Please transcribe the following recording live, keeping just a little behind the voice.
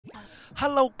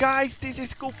Hello guys, this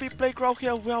is Goofy Playground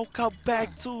here. Welcome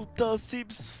back to The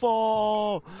Sims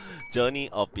 4 Journey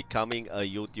of Becoming a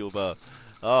YouTuber.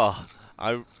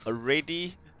 I'm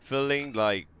already feeling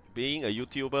like being a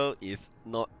YouTuber is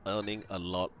not earning a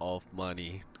lot of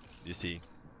money. You see.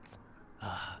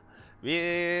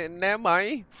 We never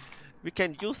mind. We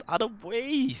can use other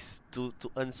ways to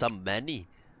earn some money.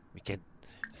 We can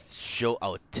show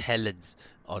our talents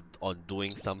on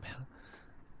doing some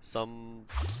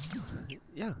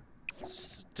yeah,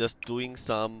 just doing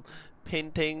some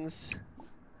paintings.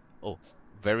 Oh,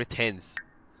 very tense.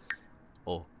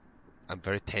 Oh, I'm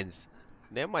very tense.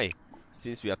 Never mind.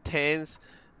 Since we are tense,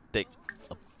 take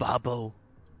a bubble.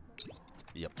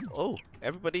 Yep. Oh,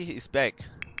 everybody is back.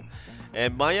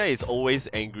 And Maya is always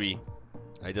angry.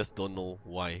 I just don't know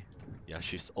why. Yeah,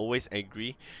 she's always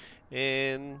angry.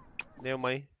 And never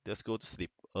mind. Just go to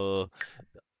sleep.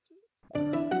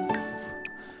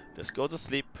 Just go to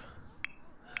sleep.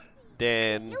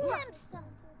 Then.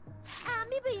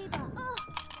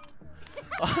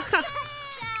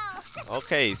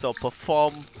 Okay, so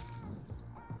perform.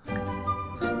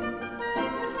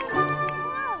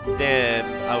 Then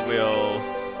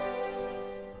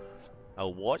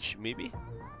I'll watch maybe.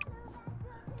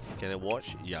 Can I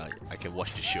watch? Yeah, I can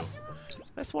watch the show.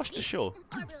 Let's watch the show.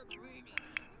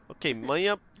 Okay,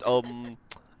 Maya.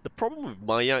 The problem with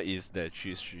Maya is that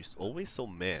she's always so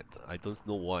mad. I don't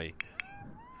know why.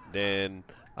 Then,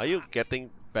 are you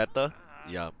getting better?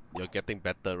 Yeah, you're getting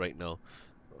better right now.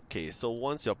 Okay, so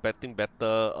once you're getting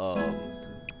better,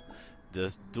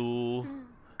 just do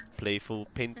playful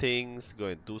paintings. Go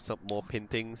and do some more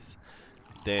paintings.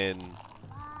 Then,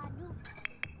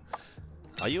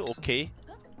 are you okay?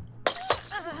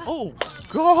 Oh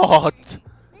God!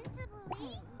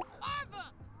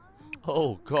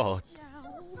 Oh God!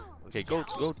 Okay, go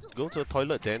to the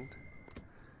toilet then.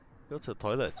 Go to the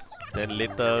toilet. Then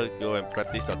later go and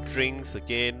practice your drinks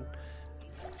again.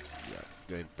 Yeah,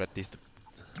 go and practice the.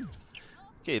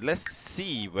 Okay, let's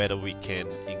see whether we can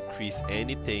increase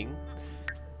anything.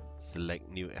 Select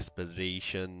new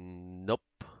aspiration.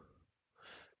 Nope.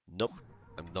 Nope.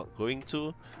 I'm not going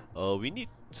to. We need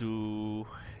to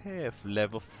have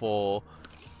level 4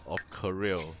 of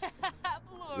career.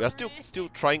 We are still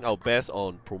trying our best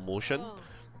on promotion.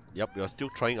 Yep, we are still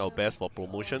trying our best for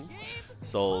promotion.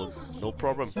 So no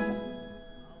problem.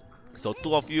 So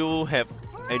two of you have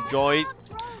enjoyed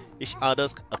each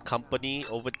other's company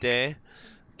over there.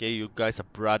 Okay, you guys are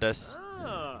brothers.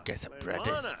 You guys are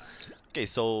brothers. Okay,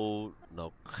 so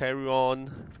now carry on.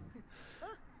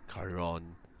 Carry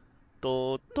on.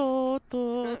 Do, do,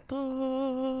 do,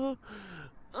 do.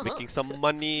 Making some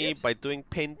money by doing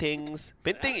paintings.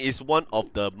 Painting is one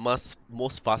of the most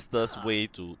fastest way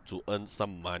to earn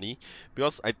some money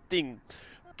because I think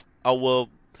our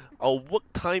our work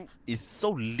time is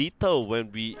so little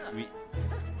when we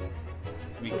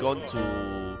gone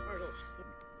to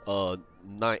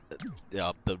nine,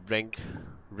 yeah, the rank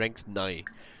 9,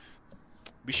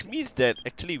 which means that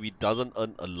actually we doesn't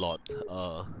earn a lot.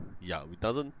 Yeah, we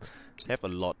doesn't have a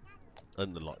lot,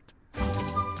 earn a lot.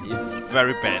 It's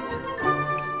very bad,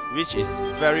 which is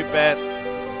very bad.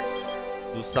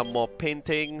 Do some more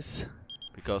paintings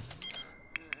because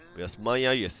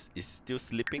Maya is still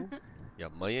sleeping. Yeah,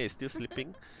 Maya is still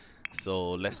sleeping.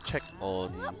 So let's check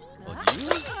on you.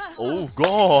 Oh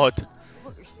God,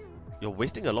 you're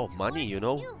wasting a lot of money, you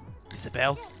know,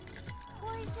 Isabel.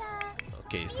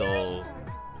 Okay, so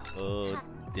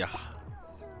yeah,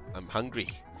 I'm hungry.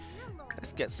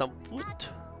 Let's get some food.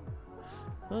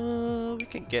 We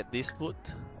can get this food.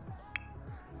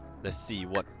 Let's see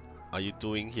what are you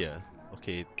doing here.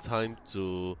 Okay, time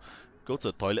to go to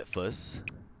the toilet first.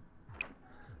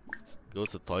 Go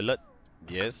to the toilet.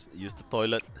 Yes, use the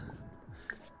toilet.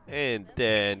 And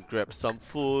then grab some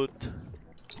food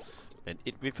and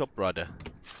eat with your brother.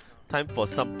 Time for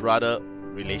some brother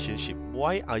relationship.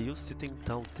 Why are you sitting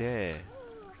down there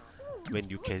when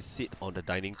you can sit on the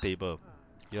dining table?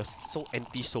 You're so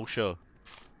antisocial.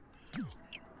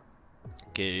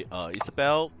 Okay,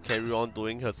 Isabel, carry on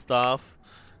doing her stuff.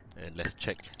 And let's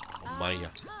check on Maya.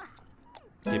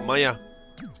 Okay, Maya.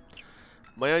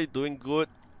 Maya, you doing good?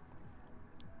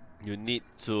 You need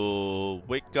to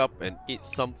wake up and eat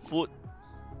some food.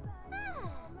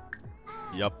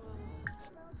 Yup.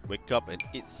 Wake up and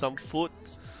eat some food.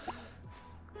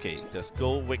 Okay, just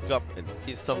go wake up and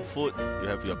eat some food. You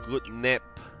have your good nap.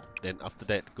 Then after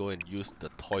that, go and use the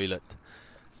toilet.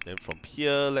 Then from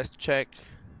here, let's check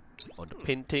on the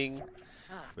painting.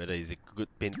 Whether it's a good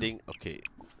painting. Okay,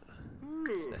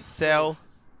 let's sell.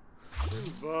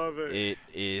 It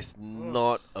is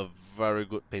not a very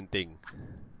good painting.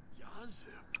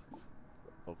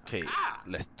 Okay,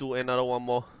 let's do another one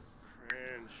more.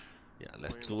 Cringe. Yeah,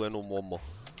 let's do another one more.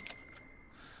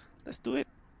 Let's do it.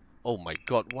 Oh my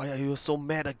god, why are you so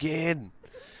mad again?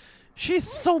 She's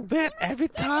so mad every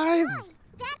time.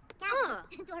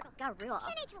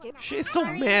 She's so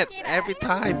mad every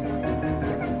time.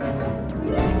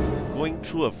 Going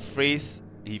through a phrase,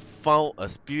 he found a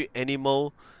spirit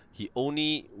animal. He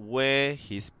only wear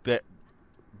his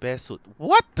bear suit.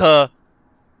 What the?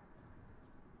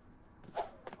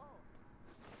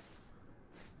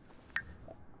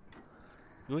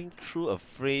 Going through a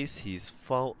phrase, he's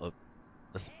found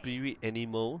a spirit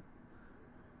animal.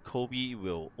 Kobe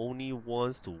will only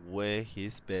wants to wear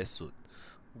his bear suit.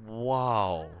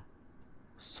 Wow,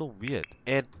 so weird.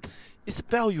 And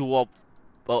Isabel, you are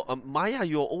Maya,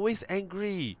 you're always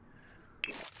angry.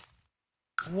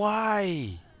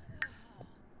 Why?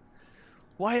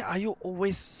 Why are you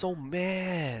always so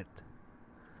mad?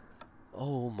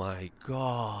 Oh my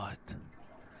god.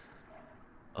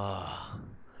 Uh,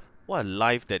 what a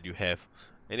life that you have.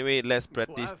 Anyway, let's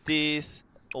practice this.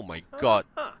 Oh my god.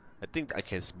 I think I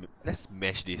can let's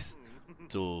smash this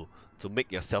to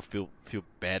make yourself feel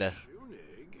better.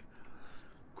 Schunig.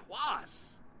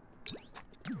 Quas.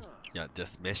 Yeah,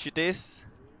 just smash this.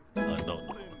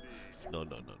 No.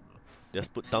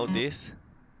 Just put down this.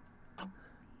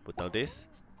 Put down this.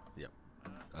 Yep.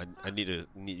 I need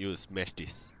you to smash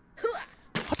this.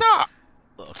 Hata!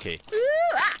 Okay.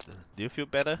 Do you feel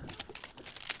better?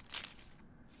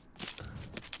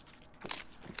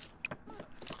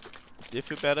 Do you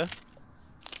feel better?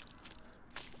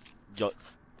 Your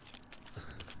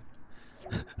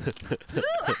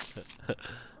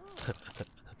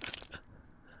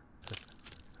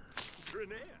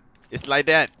It's like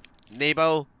that.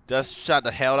 Neighbor, just shut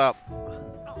the hell up.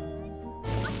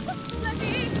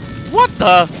 What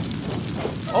the?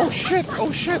 Oh shit,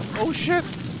 oh shit, oh shit.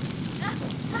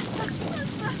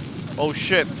 Oh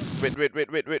shit. Wait.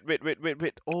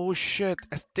 Oh shit,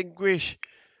 extinguish.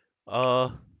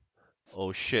 Oh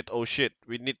shit, oh shit.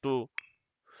 We need to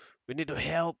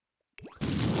help.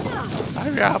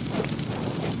 Hurry up.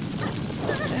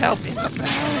 Help Isabel.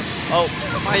 Oh,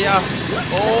 Maya.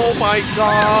 Oh my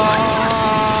god.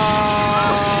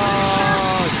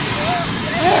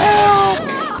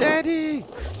 Help, Daddy.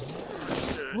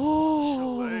 Oh.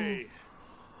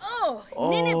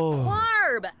 Ninip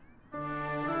Barb.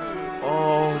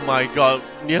 Oh my god,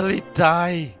 nearly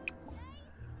die.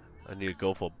 I need to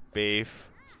go for bathe.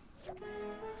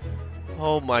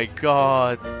 Oh my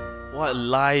god, what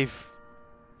life.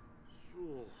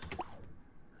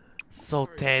 So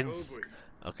tense.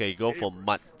 Okay, go for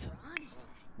mud.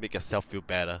 Make yourself feel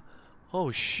better.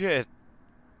 Oh shit.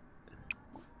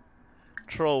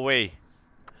 Throw away.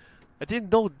 I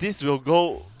didn't know this will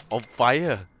go on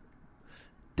fire.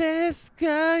 The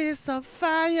sky is on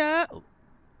fire. Oh.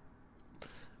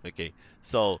 Okay,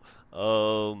 so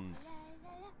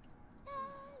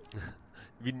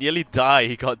we nearly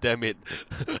die. God damn it.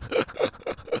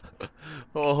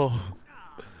 Oh,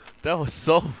 that was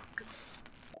so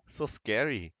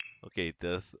scary. Okay,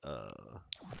 this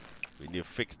we need to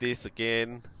fix this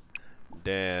again.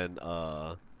 Then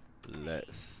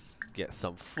let's get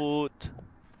some food.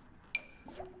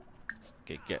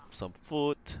 Okay, get some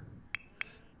food.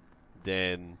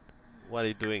 Then what are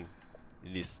you doing?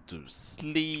 You need to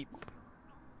sleep.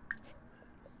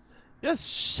 Just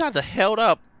shut the hell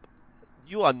up.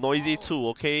 You are noisy too,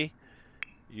 okay?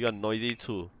 You are noisy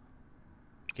too.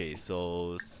 Okay,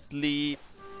 so sleep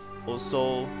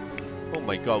also. Oh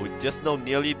my god, we just now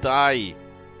nearly die.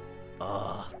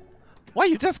 Why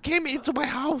you just came into my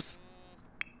house?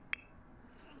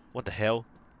 What the hell?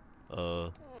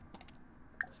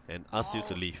 And ask you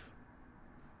to leave.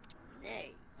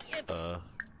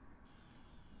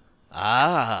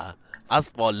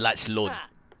 Ask for a large loan.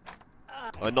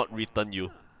 I will not return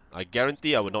you. I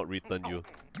guarantee I will not return you.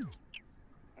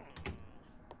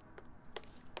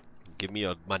 Give me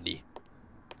your money.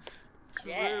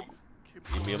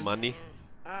 Give me your money.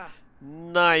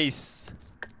 Nice.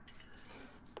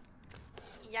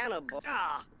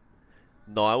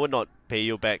 No, I will not pay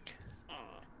you back.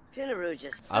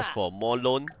 Ask for more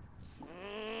loan.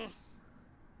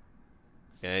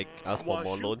 Okay, ask for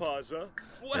more loan.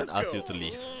 And ask you to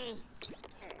leave.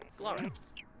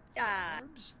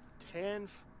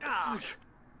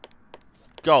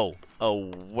 Go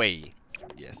away.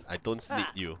 Yes, I don't need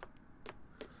you.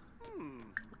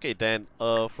 Okay, then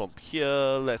from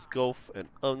here, let's go and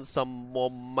earn some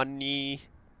more money.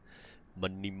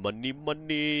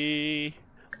 Money.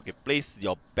 Okay, play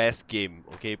your best game.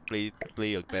 Okay, play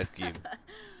your best game.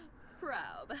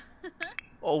 Proud.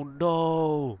 Oh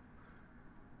no!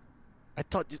 I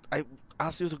thought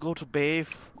ask you to go to bathe.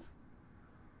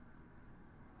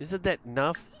 Isn't that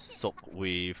enough? Soak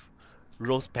with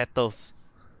rose petals.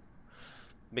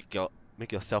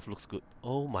 Make yourself looks good.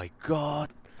 Oh my god.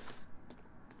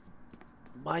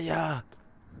 Maya.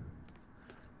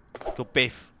 Go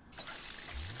bathe.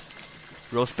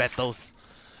 Rose petals.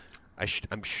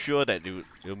 I'm sure that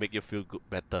it'll make you feel good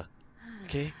better.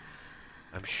 Okay?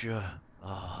 I'm sure.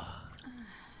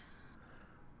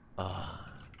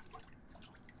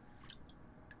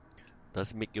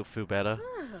 Does it make you feel better?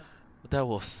 That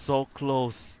was so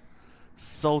close.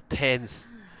 So tense.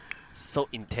 So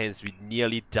intense. We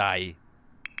nearly die.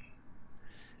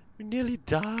 We nearly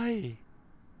die.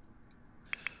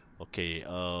 Okay,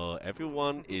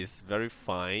 everyone is very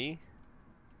fine.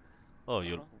 Oh,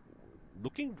 you're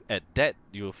looking at that,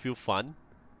 you feel fun?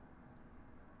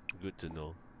 Good to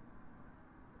know.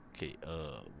 Okay,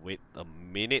 wait a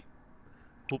minute.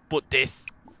 Who put this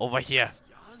over here?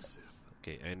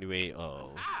 Okay, anyway,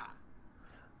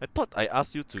 I thought I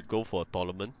asked you to go for a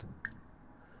tournament.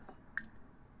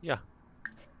 Yeah,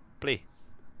 play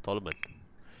tournament.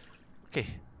 Okay.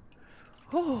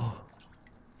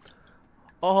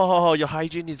 Oh, your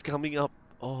hygiene is coming up.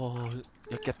 Oh,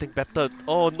 you're getting better.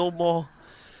 Oh, no more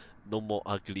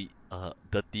ugly,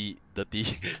 dirty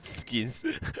skins.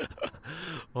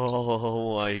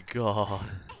 Oh my god.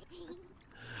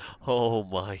 Oh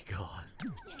my god.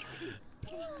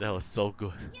 That was so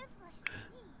good.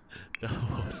 That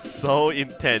was so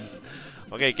intense.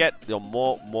 Okay, get your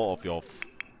more of your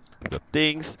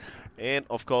things, and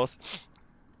of course,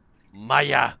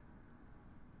 Maya.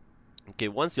 Okay,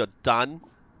 once you're done,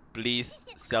 please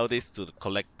sell this to the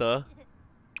collector.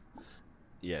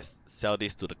 Yes, sell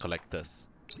this to the collectors.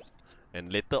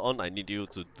 And later on, I need you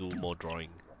to do more drawing.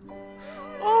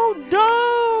 Oh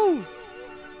no!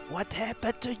 What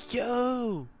happened to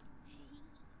you?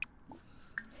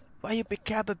 Why you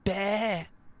become a bear?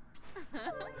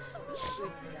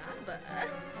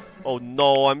 Oh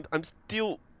no, I'm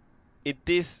still in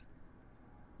this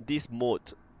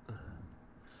mode.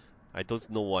 I don't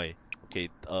know why. Okay,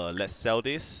 let's sell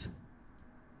this.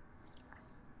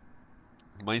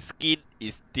 My skin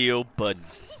is still burned.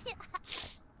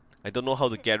 I don't know how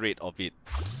to get rid of it.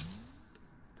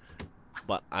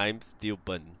 But I'm still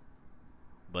burnt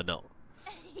out.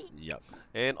 Yup.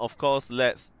 And of course,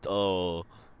 let's do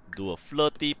a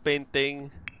flirty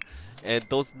painting. And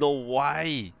don't know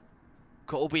why.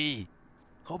 Kobe,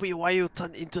 why you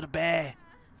turn into the bear?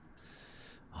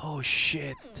 Oh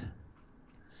shit.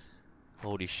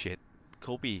 Holy shit.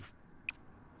 Kobe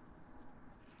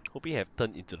have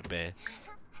turned into the bear.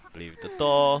 Play with the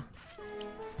door.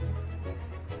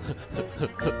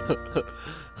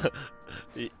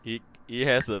 he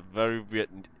has a very weird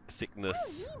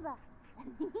sickness.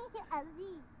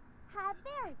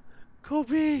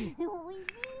 Kobe!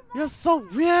 You're so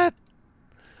weird!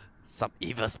 Some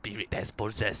evil spirit has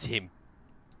possessed him.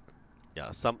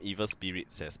 Yeah, some evil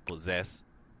spirits has possessed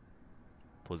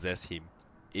him.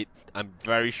 I'm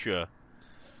very sure.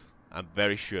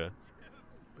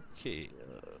 Okay,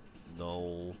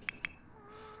 no.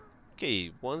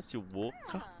 Okay, once you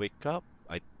wake up,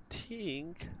 I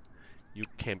think you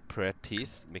can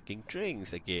practice making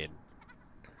drinks again.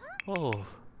 Oh,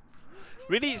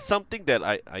 really? Something that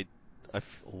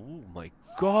oh my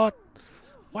god!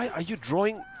 Why are you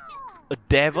drawing a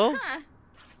devil?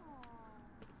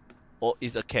 Or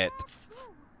is a cat?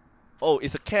 Oh,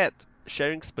 it's a cat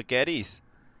sharing spaghettis.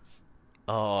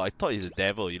 Oh, I thought it's a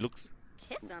devil. It looks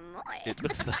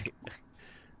like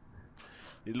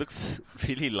it looks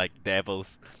really like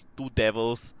devils. Two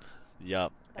devils.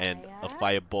 Yup. And a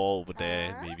fireball over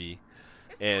there maybe.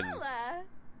 And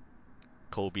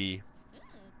Kobe.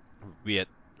 Weird.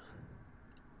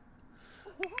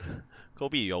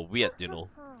 Kobe, you're weird, you know.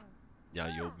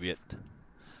 Yeah, you're weird.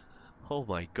 Oh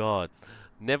my god.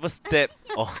 Never step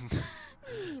on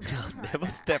never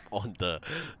step on the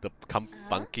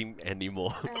pumpkin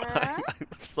anymore. I'm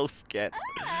so scared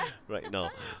right now.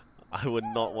 I would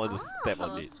not want to step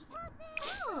on it.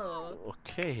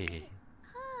 Okay.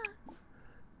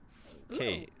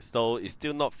 Okay, so it's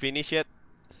still not finished yet,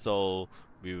 so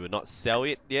we will not sell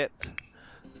it yet.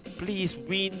 Please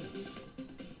win.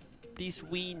 Please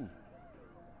win.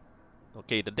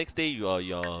 Okay, the next day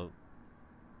your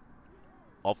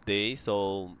off day,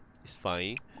 so it's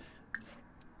fine.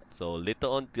 So later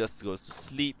on, just go to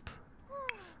sleep.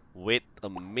 Wait a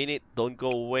minute, don't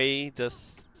go away.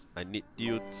 Just I need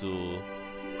you to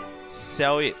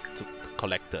sell it to the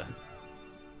collector.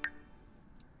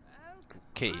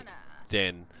 Okay,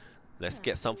 then let's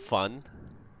get some fun.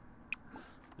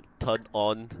 Turn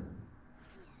on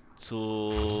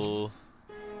to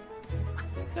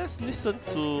Let's listen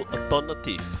to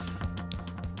alternative.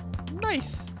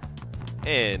 Nice.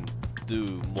 And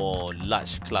do more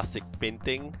large classic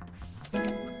painting.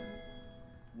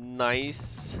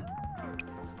 Nice.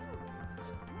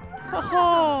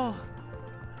 Haha.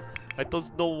 I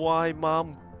don't know why,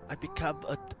 Mom. I become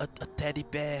a teddy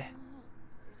bear.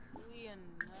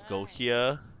 Go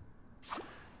here.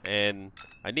 And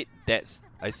I need Dad's.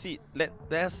 Let's see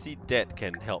Dad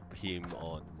can help him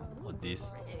on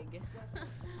this.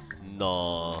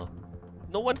 No.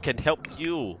 No one can help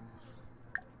you.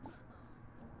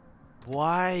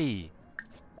 Why?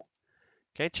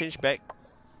 Can I change back?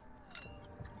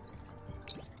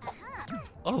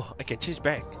 Oh, I can change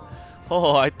back.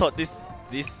 Oh, I thought this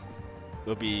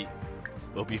will be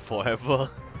forever.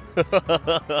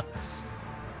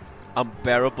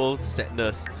 Unbearable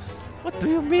sadness. What do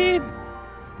you mean?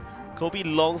 Kobe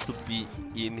longs to be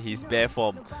in his bear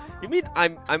form. You mean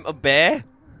I'm a bear?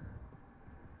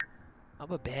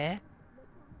 I'm a bear?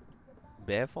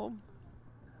 Bear form?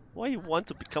 Why you want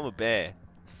to become a bear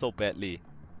so badly?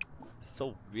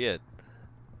 So weird.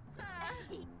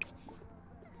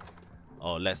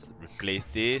 Oh, let's replace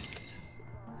this.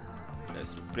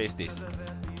 Let's replace this.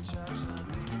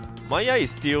 Maya is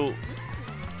still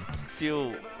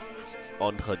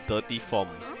on her dirty form.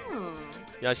 Oh,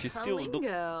 Yeah, she still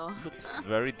Lingo. looks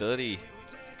very dirty.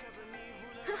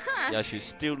 Yeah, she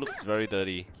still looks very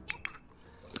dirty.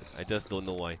 I just don't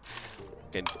know why.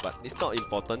 Okay, but it's not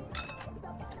important.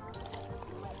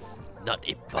 Not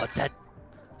important.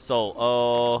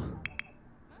 So,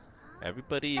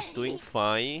 everybody is doing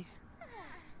fine.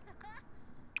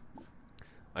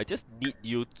 I just need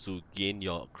you to gain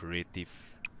your creative.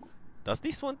 Does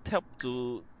this one help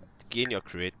to gain your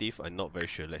creative? I'm not very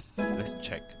sure. Let's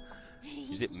check.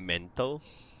 Is it mental?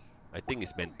 I think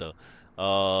it's mental.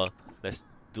 Let's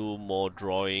do more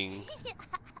drawing.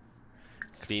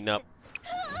 Clean up.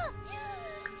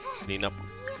 Clean up.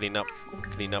 Clean up.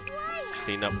 Clean up.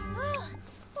 Clean up.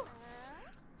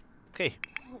 Okay.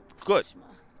 Good.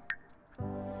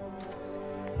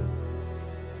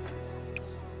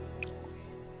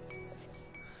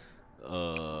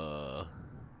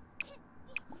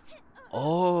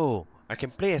 Oh, I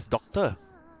can play as Doctor.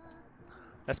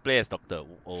 Let's play as Doctor.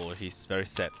 Oh, he's very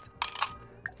sad.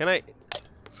 Can I?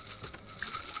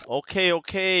 Okay,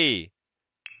 okay.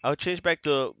 I'll change back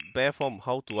to bear form.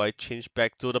 How do I change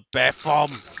back to the bear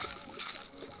form?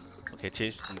 Okay,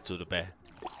 change into the bear.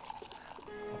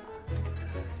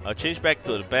 I'll change back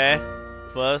to the bear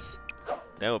first.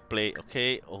 Then we'll play.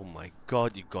 Okay. Oh my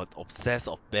God, you got obsessed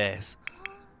of bears.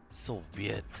 So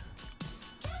weird.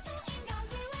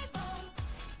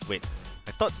 Wait,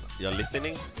 I thought you're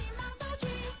listening.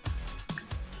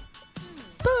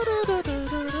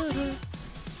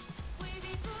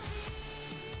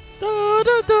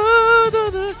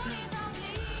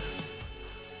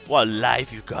 What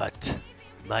life you got,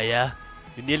 Maya?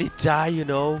 You nearly die, you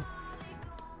know.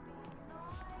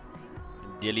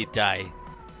 You nearly die,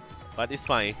 but it's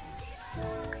fine.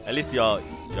 At least you're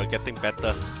getting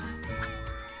better.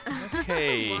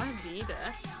 Okay.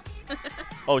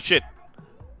 Oh shit!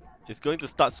 It's going to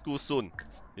start school soon.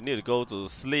 You need to go to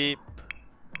sleep.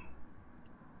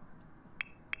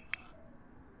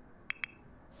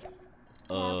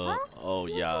 Oh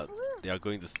yeah, they are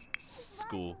going to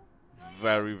school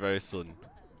very, very soon.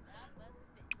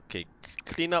 Okay,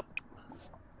 clean up.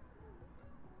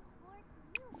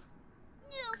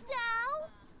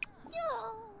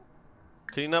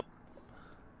 Clean up.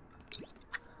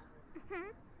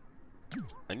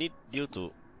 I need you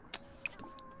to...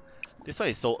 This one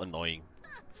is so annoying.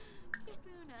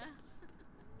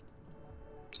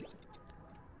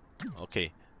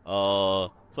 Okay.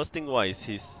 First thing wise,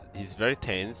 he's very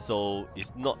tense, so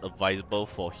it's not advisable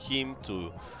for him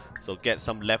to get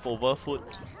some leftover food.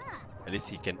 At least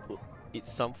he can eat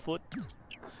some food.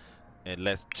 And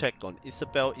let's check on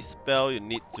Isabel. Isabel, you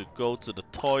need to go to the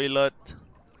toilet.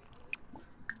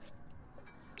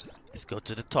 Let's go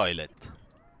to the toilet.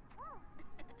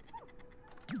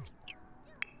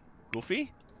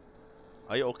 Goofy?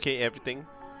 Are you okay, everything?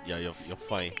 Yeah, you're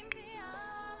fine.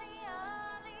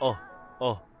 Oh,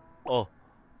 oh, oh.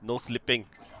 No sleeping.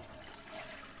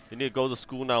 You need to go to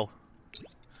school now.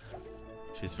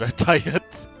 She's very tired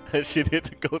and she need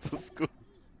to go to school.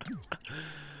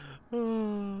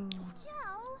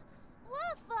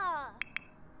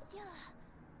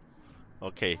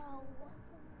 Okay.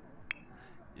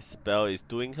 Isabel is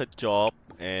doing her job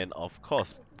and of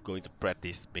course going to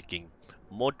practice making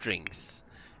more drinks.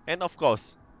 And of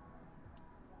course,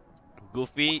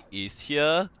 Goofy is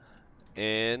here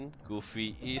and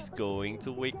Goofy is going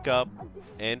to wake up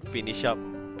and finish up.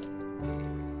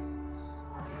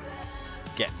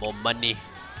 Get more money.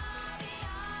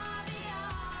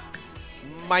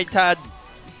 My turn.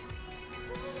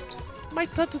 My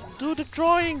turn to do the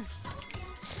drawing.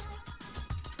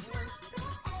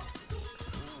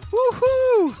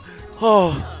 Woohoo!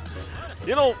 Oh,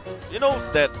 you know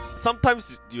that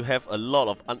sometimes you have a lot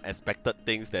of unexpected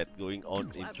things that going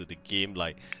on into the game,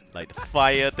 like the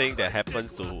fire thing that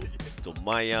happens to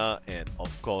Maya, and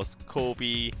of course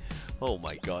Kobe. Oh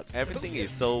my God, everything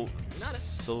is so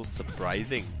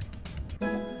surprising.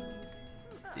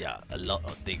 Yeah, a lot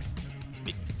of things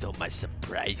with so much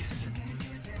surprise.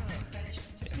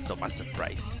 So much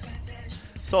surprise.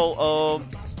 So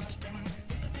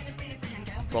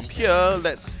from here,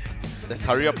 let's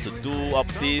hurry up to do up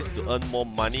this to earn more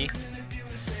money.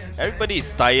 Everybody is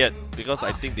tired because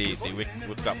I think they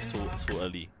wake up so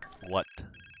early. What?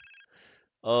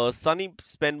 Sunny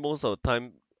spent most of the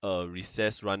time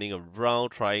recess running around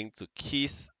trying to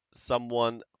kiss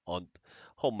someone on.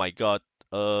 Oh my God.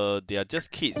 They are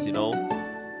just kids, you know.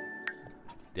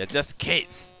 They are just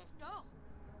kids.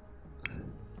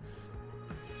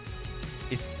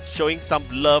 It's showing some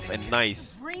love and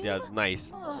nice. They are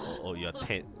nice. Oh, you're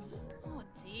tense.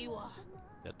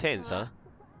 You're tense, huh?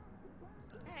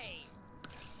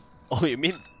 Oh, you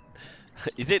mean,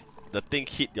 is it the thing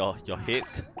hit your head?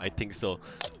 I think so.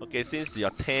 Okay, since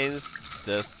you're tense,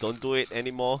 just don't do it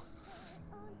anymore.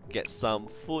 Get some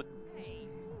food.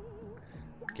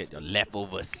 Get your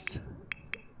leftovers.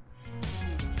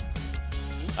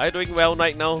 Are you doing well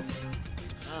right now?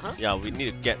 Yeah, we need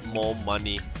to get more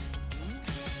money.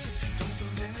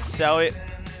 Sell it.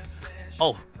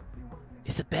 Oh,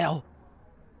 Isabelle.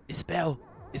 Isabelle,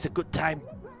 it's a good time.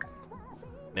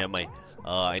 Never mind.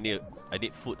 I need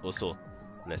food also.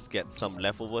 Let's get some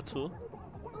leftover too.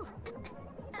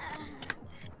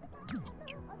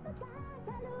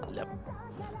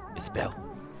 Isabelle,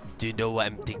 do you know what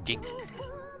I'm thinking? Do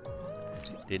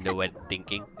you know what I'm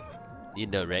thinking? You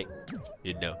know, right?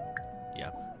 You know.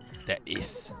 Yeah. That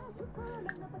is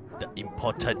the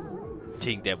important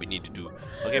thing that we need to do.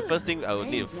 Okay, first thing I will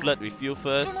need to flirt with you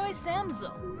first.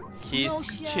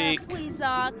 Kiss cheek.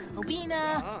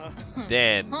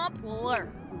 Then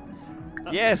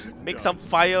yes, make some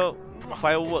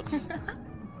fireworks.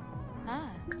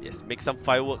 Yes, make some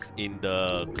fireworks in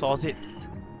the closet.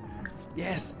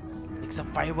 Yes, make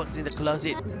some fireworks in the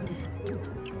closet.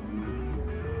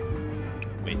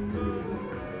 Wait.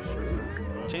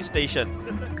 Change station.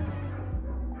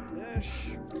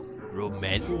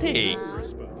 Romantic.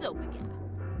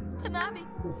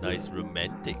 Nice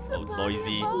romantic. Oh,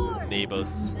 noisy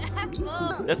neighbors.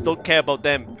 Just don't care about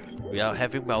them. We are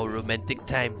having our romantic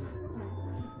time.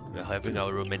 We are having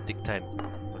our romantic time.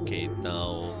 Okay,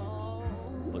 now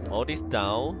put all this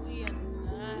down.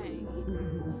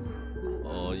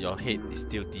 Oh, your head is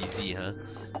still dizzy, huh?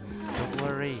 Don't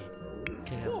worry.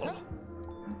 Okay.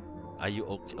 Are you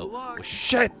okay? Oh,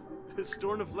 shit! It's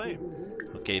storing a flame.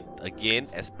 Okay, again,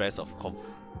 express of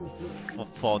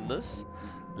fondness.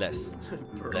 Let's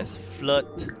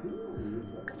flirt.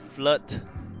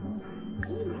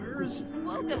 Where's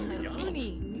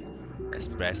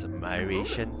Express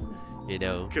admiration. You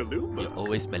know, Kalupa? you're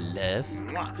always my love.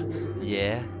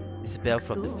 Yeah, Isabelle,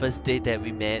 from the first day that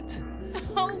we met.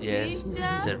 Yes,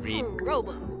 Serene.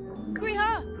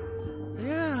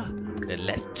 Yeah. Then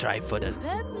let's try for the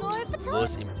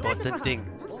most important thing.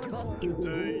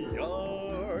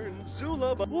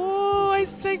 Whoa, I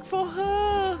sang for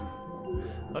her.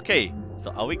 Okay,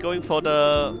 so are we going for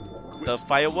the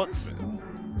fireworks?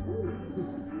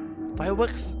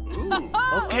 Fireworks?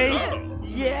 Okay.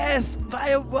 Yes,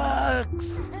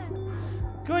 fireworks.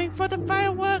 Going for the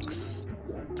fireworks.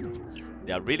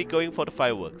 They are really going for the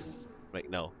fireworks right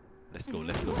now. Let's go,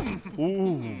 let's go.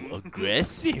 Ooh,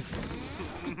 aggressive.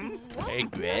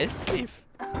 Aggressive.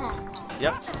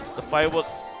 Yep, the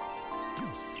fireworks.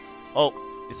 Oh,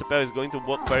 Isabelle is going to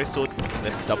work very soon.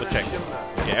 Let's double check.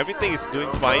 Okay, everything is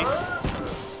doing fine.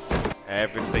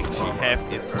 Everything she has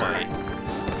is fine.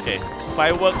 Okay,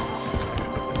 fireworks.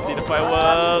 Let's see the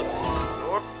fireworks.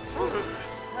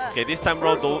 Okay, this time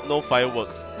around, no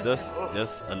fireworks. Just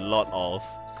a lot of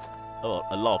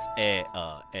air.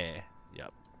 Air.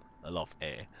 Yep, a lot of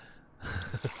air.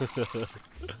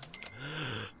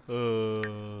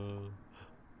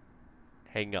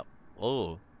 Hang up.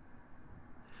 Oh.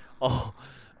 Oh.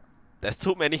 There's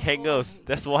too many hangers.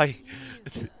 That's why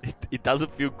it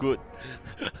doesn't feel good.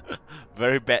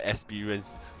 Very bad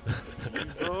experience.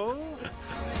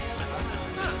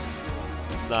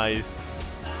 Nice.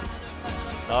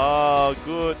 Oh,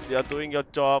 good. You're doing your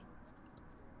job.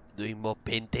 Doing more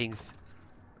paintings.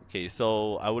 Okay,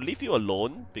 so I will leave you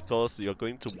alone because you're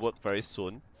going to work very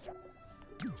soon.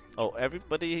 Oh,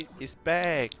 everybody is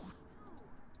back.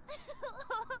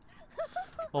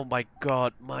 Oh my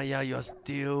god, Maya, you're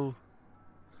still...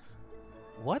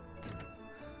 What?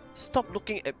 Stop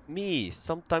looking at me.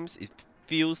 Sometimes it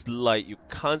feels like you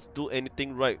can't do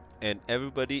anything right and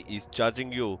everybody is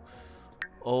judging you.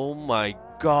 Oh my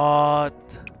god.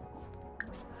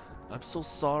 I'm so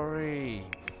sorry.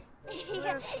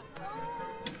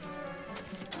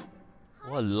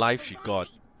 What a life she got.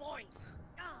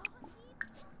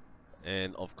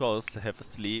 And of course, have a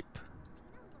sleep.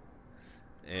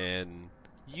 And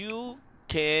you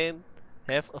can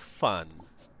have a fun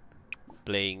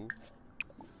playing.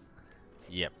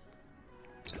 Yep.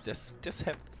 Just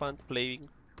have fun playing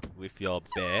with your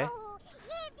bear.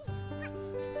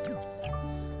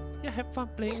 Yeah, have fun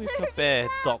playing with your bear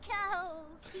dog.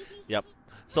 Yep.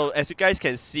 So as you guys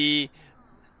can see,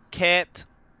 cat,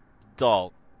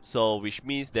 dog. So which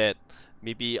means that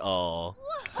maybe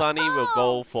Sunny will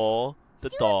go for the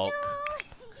dog.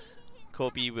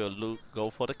 Kobe will go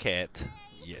for the cat.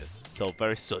 Yes. So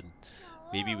very soon,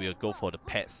 maybe we'll go for the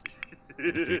pets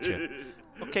in the future.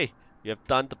 Okay, we have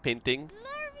done the painting.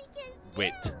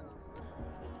 Wait.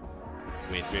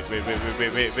 Wait.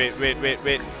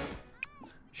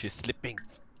 She's sleeping.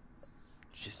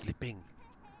 She's sleeping.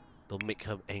 Don't make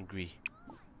her angry.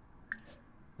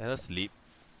 Let her sleep.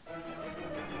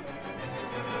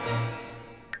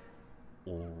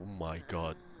 Oh my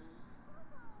god.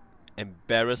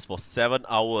 Embarrassed for 7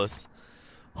 hours.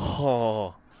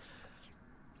 Oh,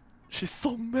 she's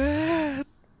so mad.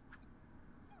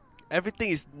 Everything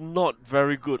is not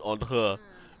very good on her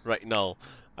right now.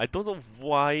 I don't know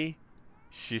why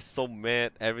she's so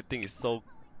mad. Everything is so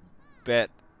bad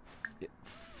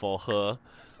for her.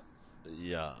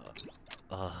 Yeah,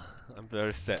 I'm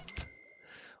very sad.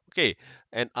 Okay,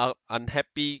 an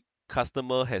unhappy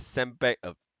customer has sent back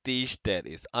a dish that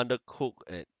is undercooked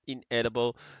and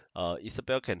inedible.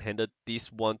 Isabel can handle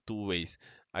this one two ways.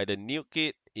 Either nuke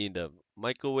it in the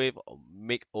microwave or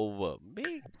make over.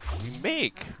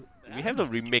 Remake? We have to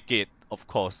remake it, of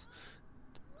course.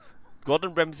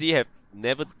 Gordon Ramsay have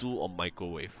never do on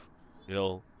microwave. You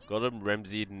know, Gordon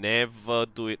Ramsay never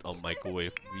do it on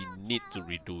microwave. We need to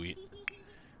redo it.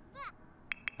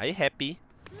 Are you happy?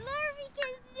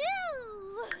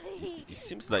 It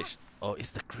seems like oh,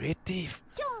 it's the creative.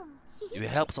 It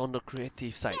helps on the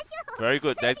creative side. Very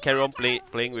good. Then carry on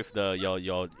playing with the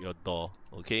your doll.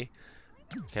 Okay.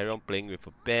 Carry on playing with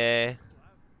a bear.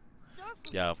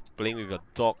 Yeah, playing with a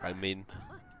dog. I mean,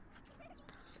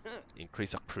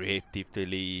 increase your creative.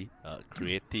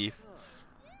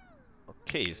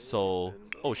 Okay, so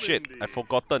oh shit, I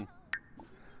forgotten.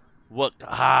 Worked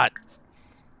hard,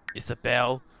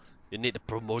 Isabel. You need a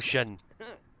promotion.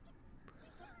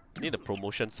 You need a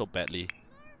promotion so badly.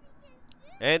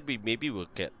 And we maybe will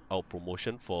get our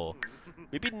promotion for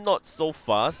maybe not so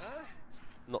fast.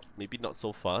 Maybe not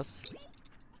so fast.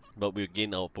 But we'll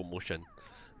gain our promotion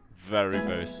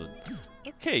very soon.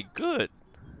 Okay, good.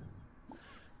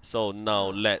 So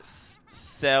now let's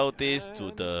sell this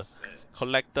to the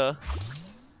collector.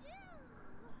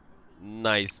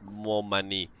 Nice, more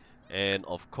money. And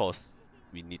of course,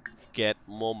 we need to get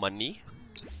more money.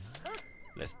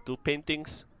 Let's do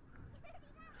paintings.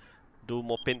 Do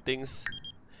more paintings.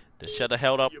 Then shut the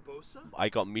hell up. I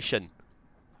got mission.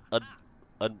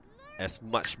 Earn as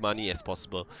much money as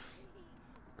possible.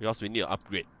 Because we need to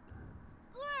upgrade.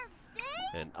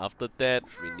 And after that,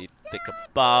 we need to take a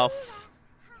bath.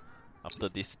 After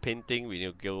this painting, we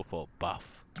need to go for a bath.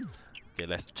 Okay,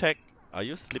 let's check. Are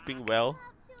you sleeping well?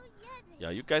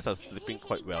 Yeah, you guys are sleeping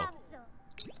quite well.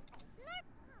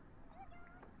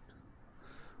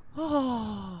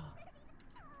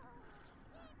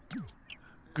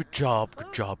 Good job.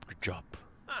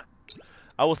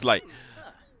 I was like,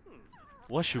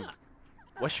 what should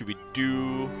we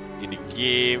do in the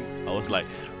game? I was like,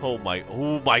 oh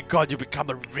my god, you become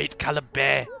a red color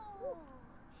bear.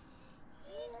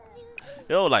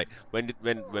 You know, like when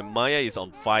Maya is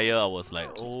on fire, I was like,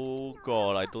 oh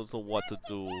god, I don't know what to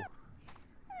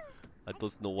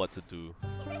do.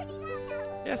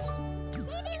 Yes.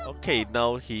 Okay,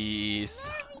 now he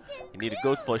need to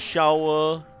go for a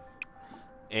shower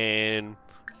and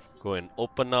go and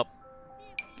open up,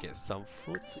 get some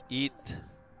food to eat.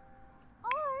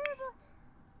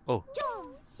 Oh,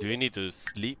 do you need to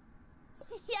sleep?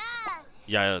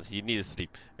 Yeah, he needs to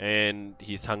sleep, and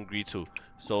he's hungry too.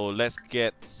 So let's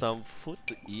get some food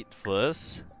to eat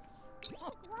first.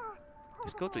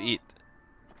 Let's go to eat.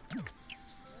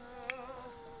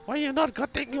 Why you not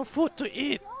getting your food to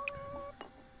eat?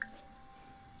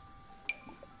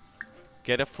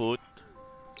 Get a food.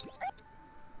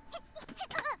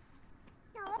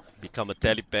 Be become a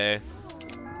teddy bear.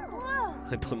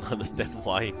 I don't understand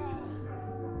why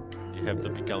you have to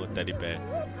become a teddy bear.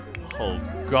 Oh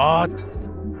god!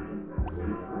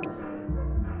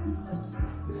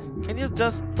 Can you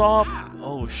just stop?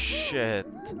 Oh shit.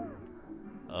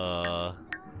 Now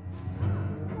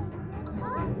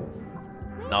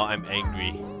I'm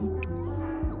angry.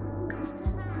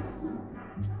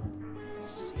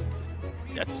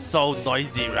 That's so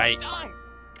noisy, right?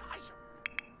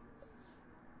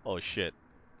 Oh shit.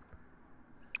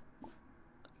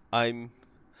 I'm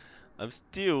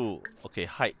still okay,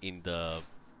 hide in the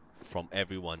from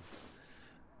everyone.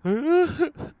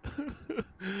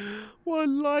 What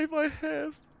life I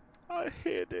have. I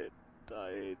hate it.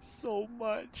 I hate so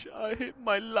much. I hate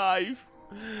my life.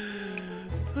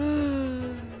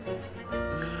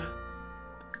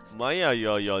 Maya,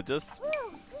 you're just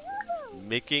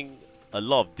making a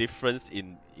lot of difference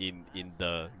in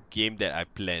the game that I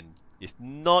plan. It's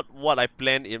not what I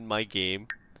planned in my game.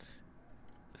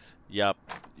 Yup,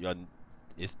 you're.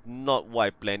 It's not what I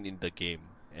planned in the game,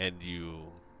 and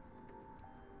you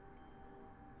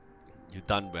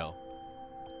done well.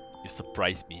 You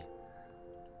surprised me.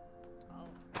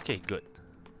 Okay, good.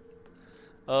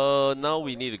 Now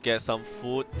we need to get some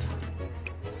food.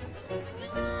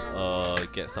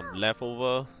 Get some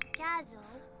leftover.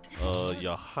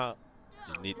 Your heart.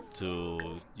 You need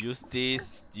to use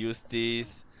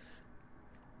this,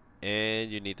 and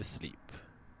you need to sleep.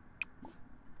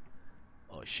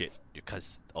 Oh shit, you can't.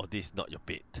 Oh, this is not your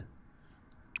bed.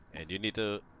 And you need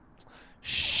to.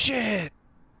 Shit!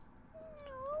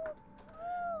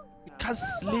 You can't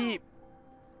sleep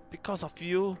because of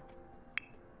you.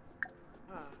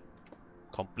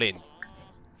 Complain.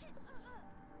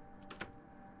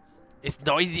 It's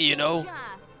noisy, you know.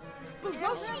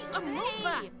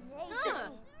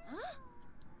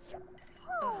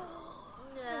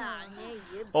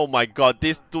 Oh my god,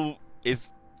 these two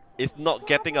is not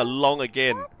getting along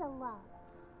again.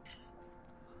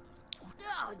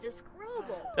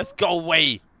 Let's go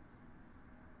away.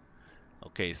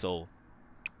 Okay, so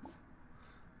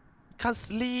you can't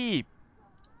sleep.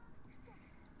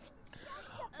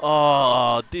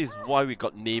 Oh, this is why we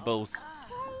got neighbors.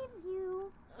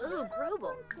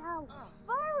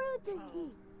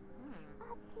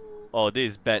 Oh,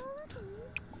 this is bad.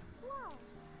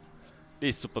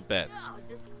 This is super bad.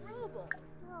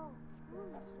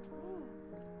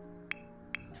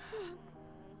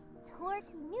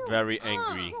 Very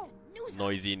angry,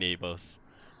 noisy neighbors.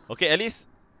 Okay, at least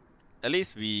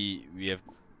we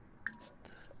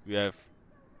have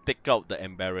take out the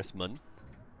embarrassment.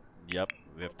 Yep,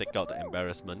 we have take out the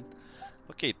embarrassment.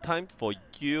 Okay, time for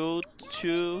you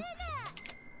to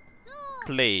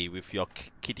play with your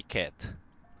kitty cat.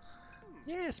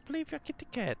 Yes, play with your kitty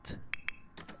cat.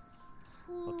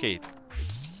 Okay.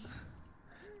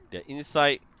 They're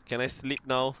inside. Can I sleep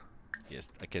now? Yes,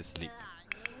 I can sleep.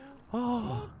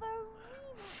 Oh,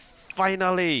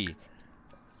 finally!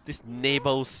 These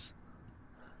neighbors.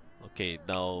 Okay,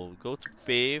 now go to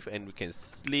bathe and we can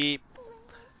sleep.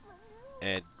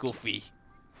 And Goofy.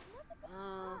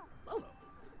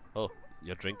 Oh,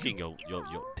 you're drinking. You're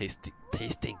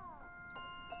tasting.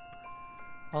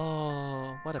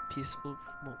 Oh, what a peaceful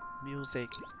music.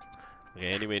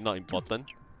 Okay, anyway, not important.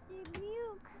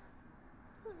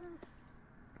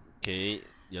 Okay,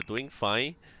 you're doing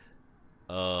fine.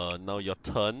 Now your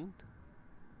turn.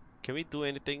 Can we do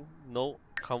anything? No.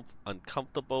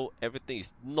 Uncomfortable. Everything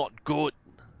is not good.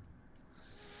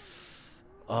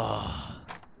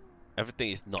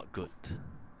 Everything is not good.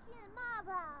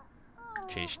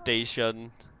 Change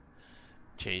station.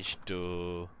 Change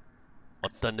to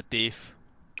alternative.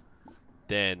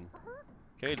 Then,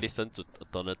 can we listen to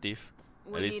alternative?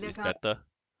 At least it's better.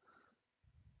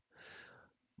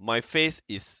 My face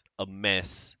is a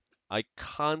mess. I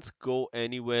can't go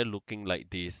anywhere looking like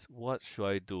this. What should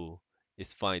I do?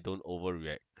 It's fine, don't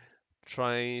overreact.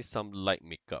 Try some light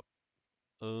makeup.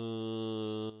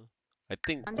 I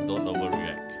think don't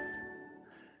overreact.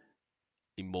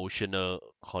 Emotional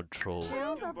control.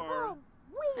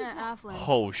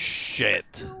 Oh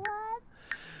shit!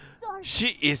 She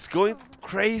is going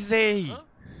crazy!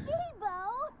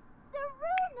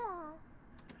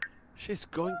 She's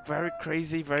going very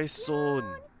crazy very soon.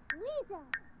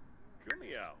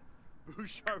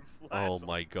 Oh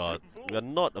my god. We are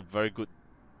not a very good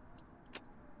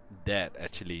dad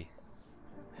actually.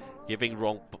 Giving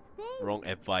wrong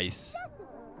advice.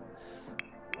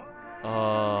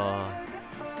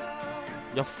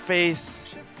 Your face.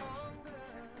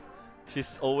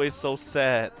 She's always so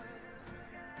sad.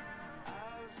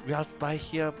 We are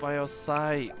here by your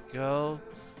side, girl.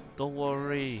 Don't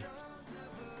worry.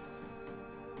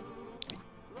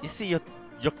 You see, your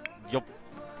your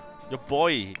your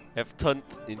boy have turned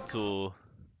into.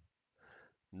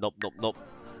 Nope, nope, nope.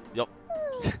 Your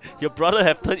your brother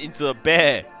have turned into a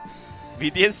bear. We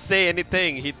didn't say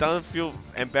anything. He doesn't feel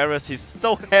embarrassed. He's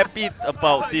so happy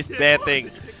about this bear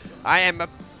thing. I am a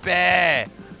bear.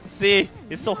 See,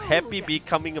 he's so happy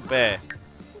becoming a bear.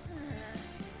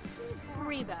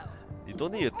 Rebo. You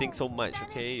don't need to think so much,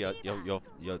 okay?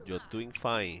 You're doing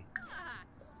fine.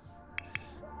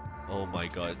 Oh my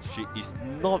god, she is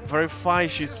not very fine.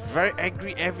 She's very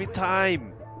angry every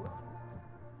time.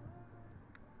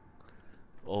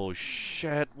 Oh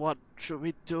shit, what should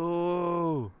we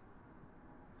do?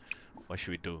 What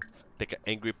should we do? Take an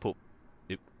angry poop.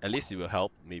 At least it will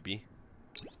help, maybe.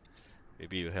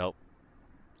 Maybe it will help.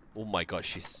 Oh my god,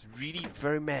 she's really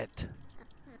very mad.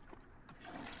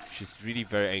 She's really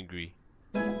very angry.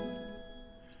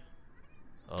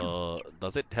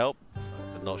 Does it help?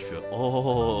 I'm not sure.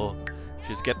 Oh,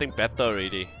 she's getting better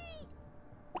already.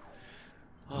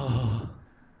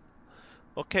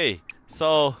 Okay,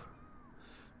 so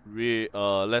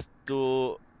let's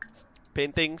do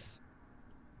paintings.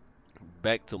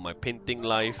 Back to my painting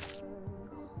life.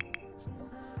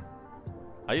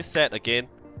 Are you sad again?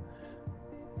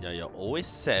 Yeah, you're always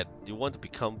sad. You want to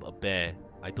become a bear.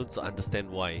 I don't understand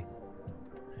why.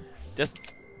 Just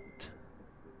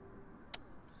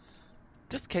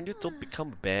can you don't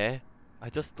become a bear? I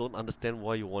just don't understand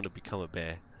why you want to become a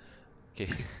bear. Okay.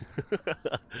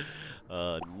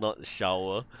 Not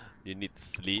shower. You need to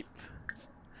sleep.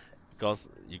 Because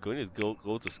you're going to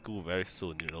go to school very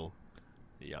soon, you know.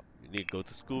 Yep, you need to go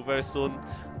to school very soon.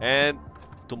 And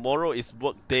tomorrow is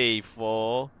work day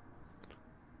for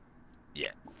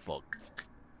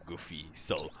Goofy.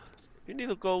 So you need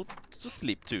to go to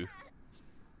sleep too.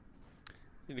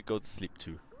 You need to go to sleep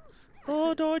too.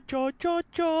 Da, da, cha, cha,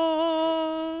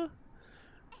 cha.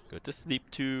 Go to sleep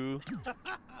too.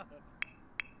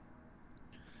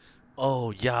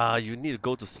 Oh yeah, you need to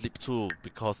go to sleep too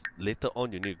because later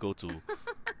on you need to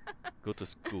go to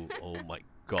school. Oh my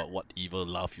god, what evil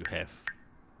laugh you have.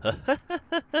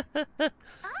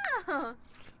 Oh.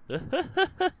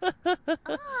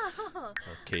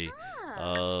 Okay.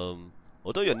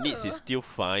 Although your needs is still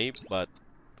fine, but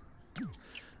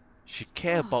she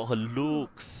care about her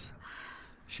looks.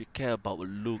 She care about her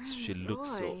looks. She looks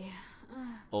so.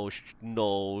 Oh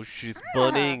no, she's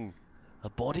burning. Her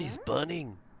body is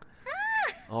burning.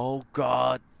 Oh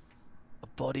god, her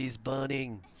body is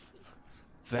burning.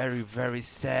 Very, very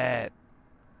sad.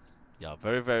 Yeah,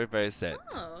 very, very, very sad.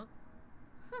 Oh.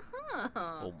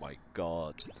 Oh my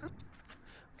god.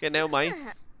 Okay, never mind.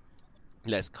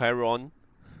 Let's carry on.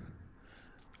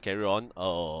 Carry on.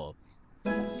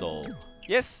 So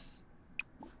yes.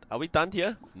 Are we done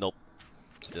here? Nope.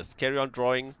 Just carry on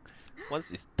drawing.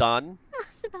 Once it's done.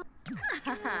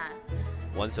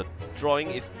 Once your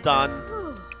drawing is done.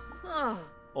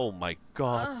 Oh my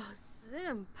god. Oh,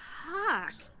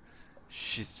 Zimpak.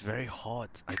 She's very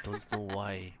hot. I don't know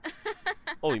why.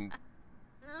 Oh,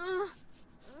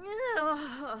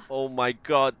 oh my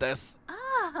god, that's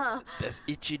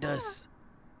itchiness.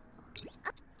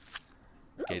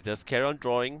 Okay, just carry on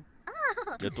drawing.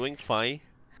 You're doing fine.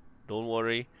 Don't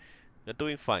worry. You're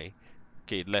doing fine.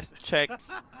 Okay, let's check.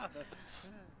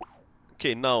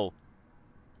 Okay, now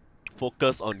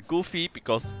focus on Goofy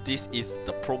because this is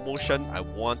the promotion I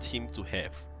want him to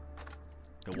have.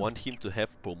 I want him to have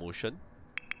promotion.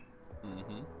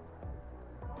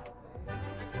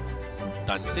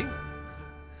 Dancing.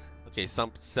 Okay,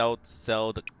 some sell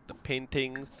the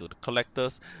paintings to the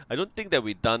collectors. I don't think that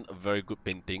we've done a very good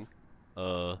painting.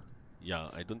 Yeah,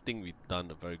 I don't think we've done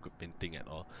a very good painting at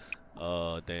all.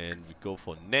 Then we go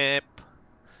for nap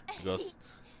because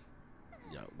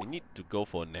yeah, we need to go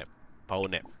for nap, power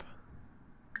nap,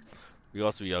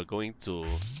 because we are going to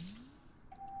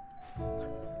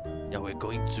we're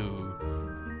going to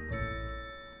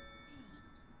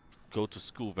go to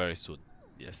school very soon.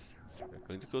 Yes, we're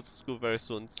going to go to school very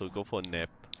soon, so go for a nap.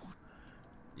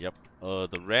 Yep.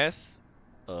 The rest,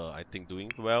 I think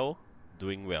doing well.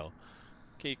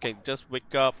 Okay, you can just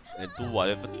wake up and do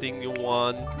whatever thing you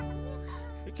want.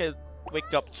 You can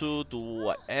wake up to do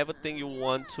whatever thing you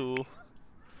want to.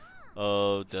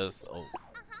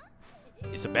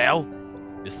 Isabel,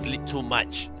 you sleep too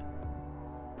much.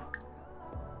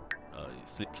 You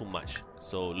sleep too much.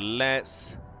 So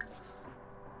let's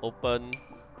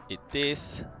eat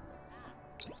this.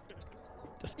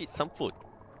 Just eat some food.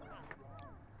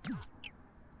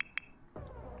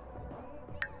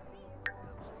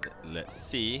 Let's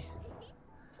see.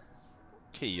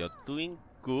 Okay, you're doing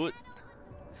good.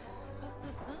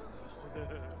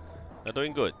 You're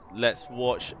doing good. Let's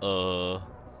watch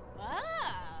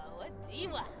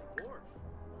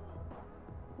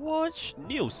Watch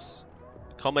news.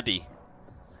 Comedy.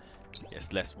 Yes,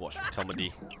 let's watch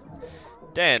comedy.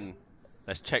 Then,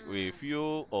 let's check with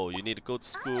you. Oh, you need to go to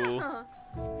school.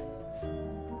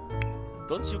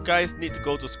 Don't you guys need to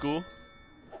go to school?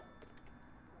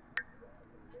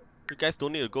 You guys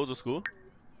don't need to go to school?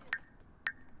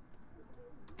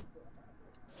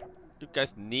 You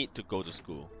guys need to go to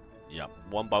school. Yeah,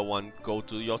 one by one, go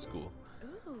to your school.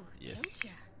 Ooh, Yes.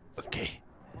 ginger. Okay.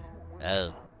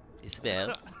 Oh,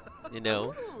 Isabel, you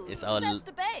know, it's all Says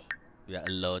the bay. we are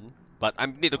alone. But I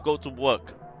need to go to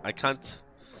work. I can't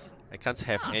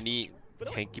have any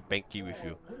hanky panky with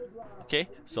you. Okay,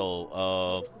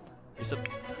 so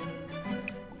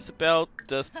Isabel,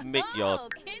 just make your. Oh,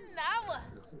 Kinawa.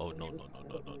 Oh no.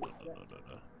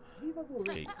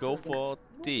 Okay, go for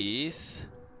this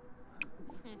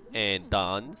and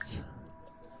dance.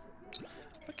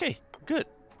 Okay, good.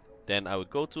 Then I will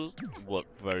go to work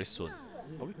very soon.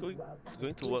 Are we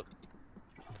going to work?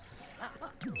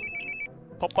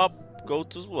 Pop up, go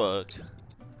to work.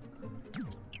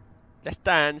 Let's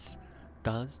dance.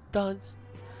 Dance, dance,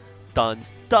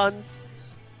 dance, dance.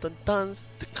 Dun, dance.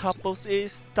 The couples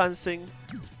is dancing.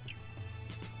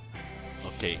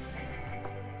 Okay.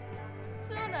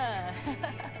 Sooner.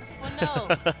 Well, no.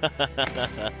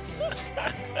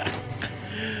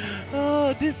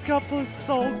 Oh, this couple is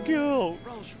so cute.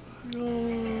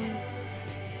 Oh,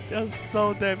 they're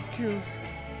so damn cute.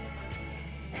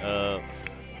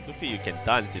 Goofy, you can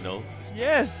dance, you know.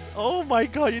 Yes. Oh my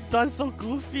God, you dance so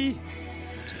goofy.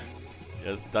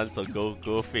 Yes, dance so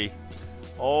goofy.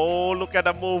 Oh, look at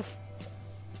the move.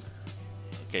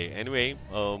 Okay. Anyway,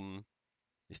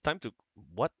 it's time to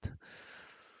what?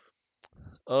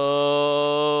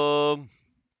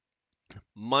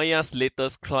 Maya's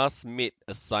latest classmate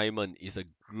assignment is a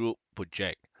group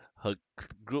project. Her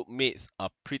group mates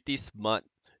are pretty smart.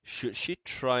 Should she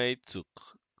try to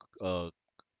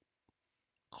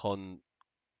con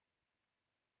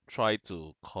try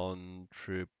to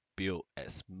contribute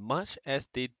as much as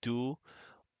they do,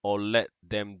 or let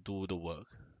them do the work?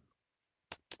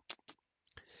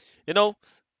 You know,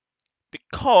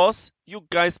 because you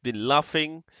guys been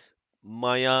laughing,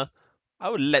 Maya, I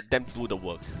will let them do the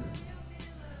work.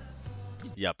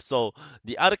 Yep, so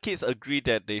the other kids agree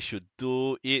that they should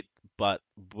do it, but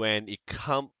when it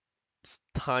comes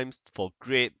time for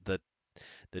grade, the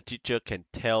teacher can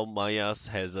tell Maya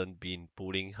hasn't been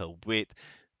pulling her weight.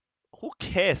 Who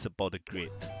cares about the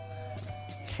grade?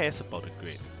 Who cares about the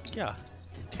grade? Yeah,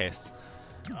 who cares?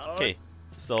 Okay,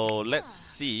 so let's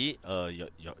see.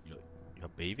 You're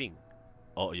bathing,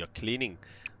 or you're cleaning.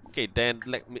 Okay, then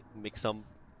let me make some.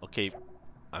 Okay,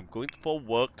 I'm going for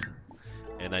work,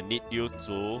 and I need you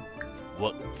to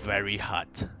work very hard.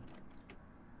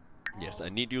 Yes, I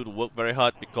need you to work very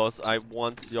hard because I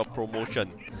want your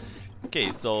promotion.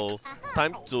 Okay, so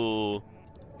time to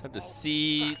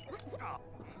see.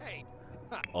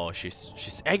 Oh,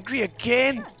 she's angry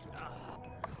again.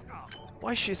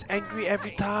 Why she's angry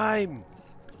every time?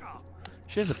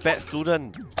 She's a bad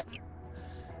student.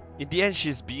 In the end,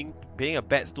 she's being a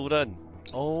bad student.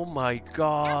 Oh my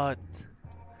God.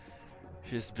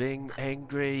 She's being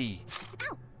angry.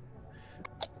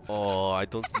 Oh, I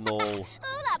don't know.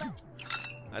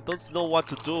 I don't know what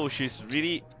to do. She's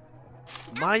really.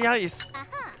 Maya is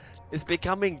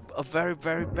becoming a very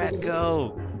bad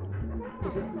girl.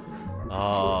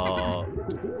 Oh,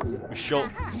 we show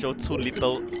too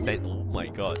little. Then oh my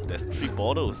God, there's 3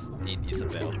 bottles in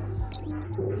Isabel.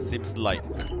 Seems like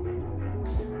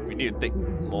we need to take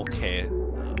more care.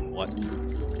 What?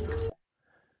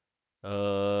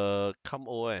 Come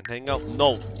over and hang out.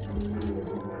 No.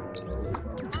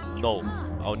 No,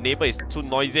 our neighbor is too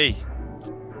noisy.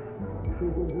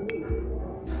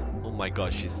 Oh my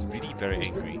God, she's really very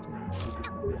angry.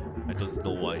 I don't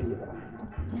know why.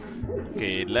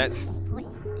 Okay, let's.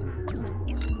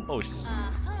 Oh,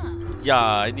 yeah,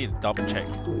 I need to double check.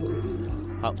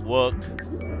 Hard work.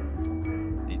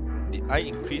 Did I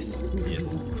increase?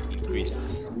 Yes,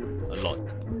 increase a lot.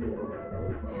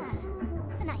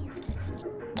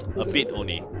 A bit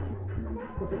only.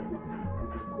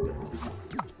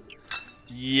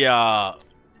 Yeah,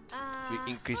 we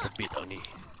increase a bit only.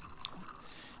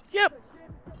 Yep.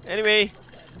 Anyway,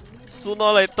 sooner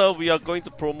or later we are going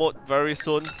to promote very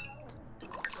soon.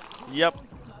 Yep.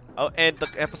 I'll end the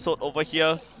episode over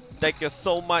here. Thank you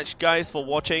so much, guys, for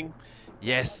watching.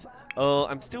 Yes.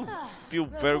 I'm still feel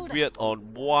very weird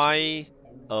on why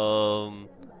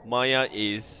Maya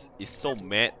is so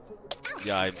mad.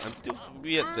 Yeah, I'm still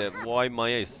weird that why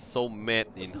Maya is so mad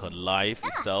in her life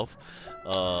itself.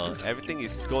 Everything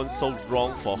is going so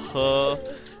wrong for her,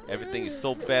 Everything is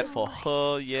so bad for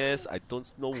her. Yes, I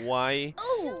don't know why.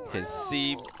 You can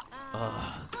see.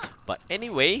 But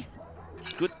anyway,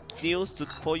 good news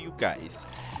for you guys.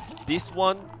 This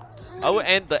one, I will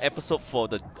end the episode for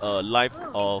the life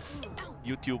of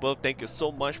YouTuber. Thank you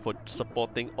so much for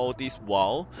supporting all this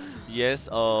while. Yes,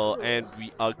 and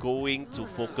we are going to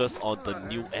focus on the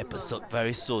new episode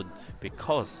very soon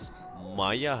because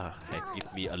Maya had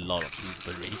given me a lot of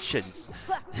inspirations.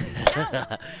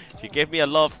 She gave me a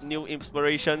lot of new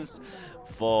inspirations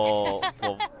for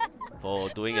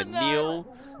doing a new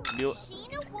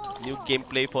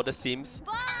gameplay for The Sims.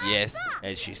 Yes,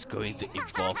 and she's going to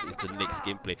evolve into the next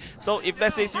gameplay. So if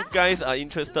let's say you guys are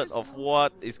interested of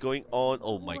what is going on,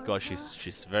 oh my gosh,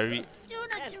 she's very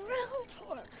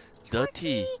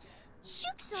dirty.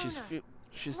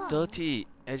 She's dirty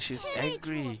and she's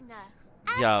angry.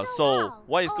 Yeah, so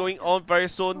what is going on very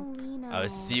soon? I will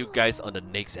see you guys on the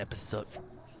next episode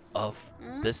of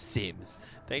The Sims.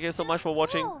 Thank you so much for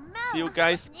watching. See you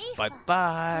guys. Bye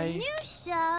bye.